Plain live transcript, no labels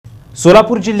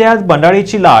सोलापूर जिल्ह्यात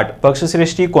बंडाळीची लाट,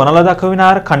 पक्षश्रेष्ठी कोणाला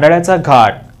दाखविणार, खंडाळ्याचा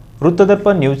घाट।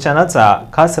 वृत्तदर्पण न्यूज चॅनलचा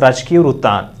खास राजकीय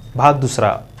वृत्तांत भाग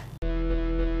दुसरा।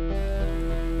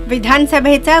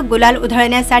 विधानसभेचा गुलाल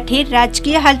उधळण्यासाठी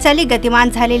राजकीय हालचाली गतिमान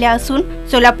झालेल्या असून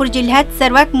सोलापूर जिल्ह्यात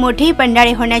सर्वात मोठी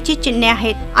बंडाळी होण्याची चिन्हे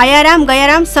आहेत। आयाराम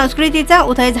गयाराम संस्कृतीचा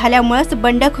उदय झाल्यामुळेच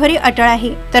बंडखोरी अटळ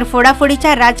आहे, तर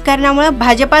फोडाफोडीच्या राजकारणामुळे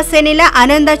भाजपा सेनेला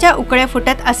आनंदाच्या उकळ्या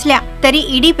फुटत असल्या तरी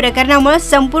ईडी प्रकरणामुळे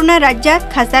संपूर्ण राज्यात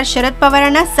खासदार शरद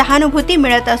पवारांना सहानुभूती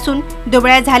मिळत असून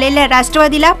दुबळ्या झालेल्या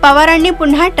राष्ट्रवादीला पवारांनी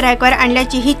पुन्हा ट्रॅकवर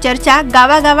आणल्याची ही चर्चा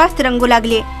गावागावात रंगू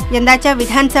लागली। यंदाच्या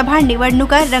विधानसभा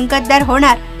निवडणुका रंगतदार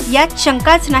होणार यात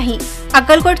शंकाच नाही।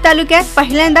 अक्कलकोट तालुक्यात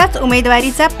पहिल्यांदाच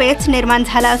उमेदवारीचा पेच निर्माण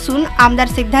झाला असून आमदार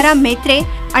सिद्धाराम म्हेत्रे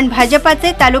आणि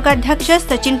भाजपाचे तालुकाध्यक्ष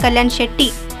सचिन कल्याण शेट्टी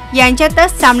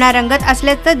यांच्यातच सामना रंगत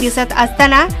असल्याचं दिसत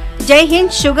असताना जय हिंद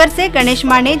शुगरचे गणेश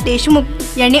माने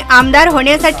देशमुख यांनी आमदार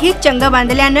होण्यासाठी चंग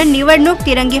बांधल्यानं निवडणूक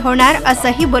तिरंगी होणार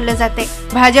असंही बोललं जाते।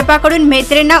 भाजपाकडून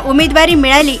म्हेत्रेंना उमेदवारी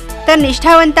मिळाली तर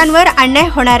निष्ठावंतांवर अन्याय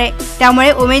होणार आहे,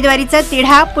 त्यामुळे उमेदवारीचा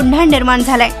तिढा पुन्हा निर्माण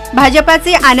झालाय।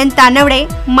 भाजपाचे आनंद तानवडे,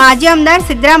 माजी आमदार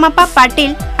सिद्धरामप्पा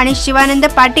पाटील आणि शिवानंद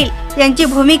पाटील यांची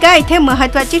भूमिका इथे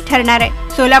महत्त्वाची ठरणार आहे।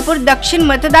 सोलापूर दक्षिण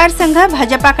मतदारसंघ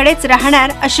भाजपाकडेच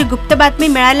राहणार अशी गुप्त बातमी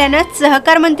मिळाल्यानं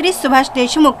सहकार मंत्री सुभाष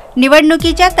देशमुख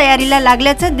निवडणुकीच्या तयारीला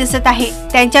लागल्याचं दिसत आहे।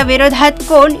 त्यांच्या विरोधात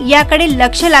कोण याकडे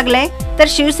लक्ष लागलंय, तर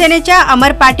शिवसेनेच्या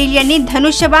अमर पाटील यांनी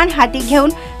धनुष्यबाण हाती घेऊन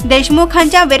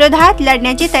देशमुखांच्या विरोधात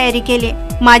लढण्याची तयारी केली।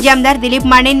 माजी आमदार दिलीप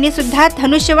मानेंनी सुद्धा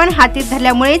धनुष्यबाण हाती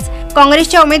धरल्यामुळेच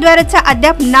काँग्रेसच्या उमेदवाराचं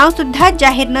अद्याप नाव सुद्धा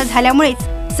जाहीर न झाल्यामुळेच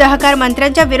सहकार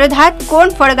मंत्र्यांच्या विरोधात कोण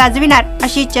फळ गाजविणार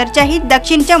अशी चर्चाही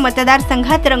दक्षिणच्या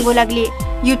मतदारसंघात रंगू लागली।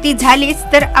 युती झालीच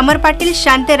तर अमर पाटील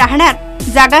शांत राहणार,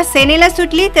 जागा सेनेला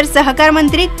सुटली तर सहकार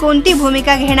मंत्री कोणती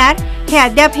भूमिका घेणार हे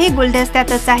अद्यापही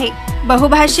गुलदस्त्यातच आहे।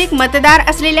 बहुभाषिक मतदार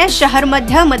असलेल्या शहर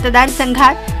मध्य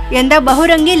मतदारसंघात यंदा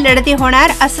बहुरंगी लढती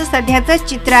होणार असं सध्याचं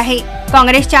चित्र आहे।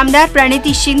 काँग्रेसचे आमदार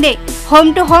Praniti Shinde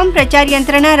home to home प्रचार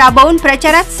यंत्रणा राबवून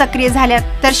प्रचारात सक्रिय झाल्यात,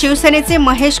 तर शिवसेनेचे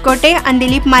महेश कोटे आणि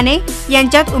दिलीप माने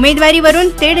यांच्यात उमेदवारीवरून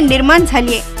तेढ निर्माण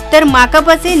झालीये, तर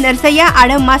माकपचे नरसय्या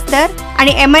आडम मास्तर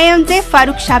आणि MIMचे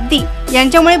फारुख शाब्दी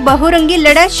यांच्यामुळे बहुरंगी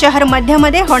लढत शहर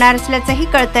मध्यमध्ये होणार असल्याचंही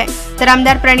कळतंय। तर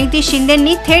आमदार प्रणिती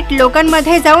शिंदेंनी थेट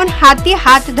लोकांमध्ये जाऊन हाती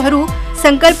हात धरू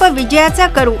संकल्प विजयाचा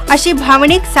करू अशी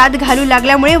भावनिक साथ घालू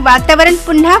लागल्यामुळे वातावरण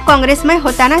पुन्हा काँग्रेसमय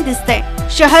होताना दिसतंय।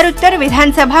 शहर उत्तर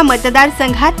विधानसभा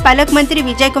मतदारसंघात पालकमंत्री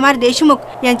विजयकुमार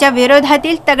देशमुख यांच्या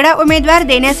विरोधातील तगडा उमेदवार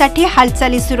देण्यासाठी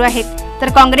हालचाली सुरू आहेत, तर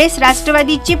काँग्रेस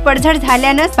राष्ट्रवादीची पडझड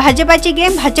झाल्यानं भाजपाची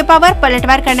गेम भाजपावर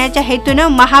पलटवार करण्याच्या हेतूनं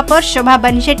महापौर शोभा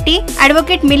बनशेट्टी,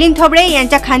 ॲडव्होकेट मिलिंद थोबडे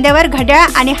यांच्या खांद्यावर घड्याळ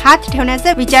आणि हात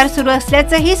ठेवण्याचा विचार सुरू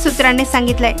असल्याचंही सूत्रांनी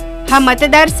सांगितलंय। हा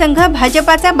मतदारसंघ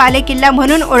भाजपाचा बालेकिल्ला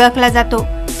म्हणून ओळखला जातो।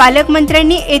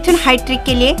 पालकमंत्र्यांनी येथून हायट्रिक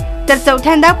केली तर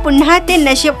चौथ्यांदा पुन्हा ते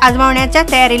नशीब आजमावण्याच्या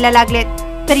तयारीला लागलेत,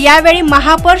 तर यावेळी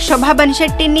महापौर शोभा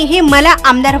बनशेट्टींनीही मला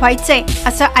आमदार व्हायचंय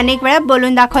असं अनेक वेळा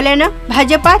बोलून दाखवल्यानं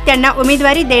भाजपा त्यांना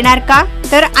उमेदवारी देणार का,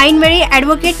 तर ऐनवेळी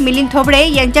ॲडव्होकेट मिलिंद थोबडे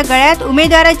यांच्या गळ्यात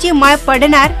उमेदवाराची माळ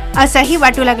पडणार असंही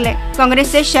वाटू लागलंय।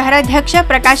 काँग्रेसचे शहराध्यक्ष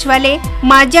प्रकाश वाले,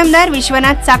 माजी आमदार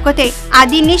विश्वनाथ चाकोते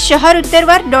आदींनी शहर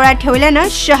उत्तरवर डोळा ठेवल्यानं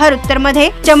शहर उत्तरमध्ये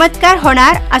चमत्कार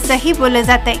होणार असंही बोललं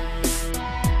जातंय।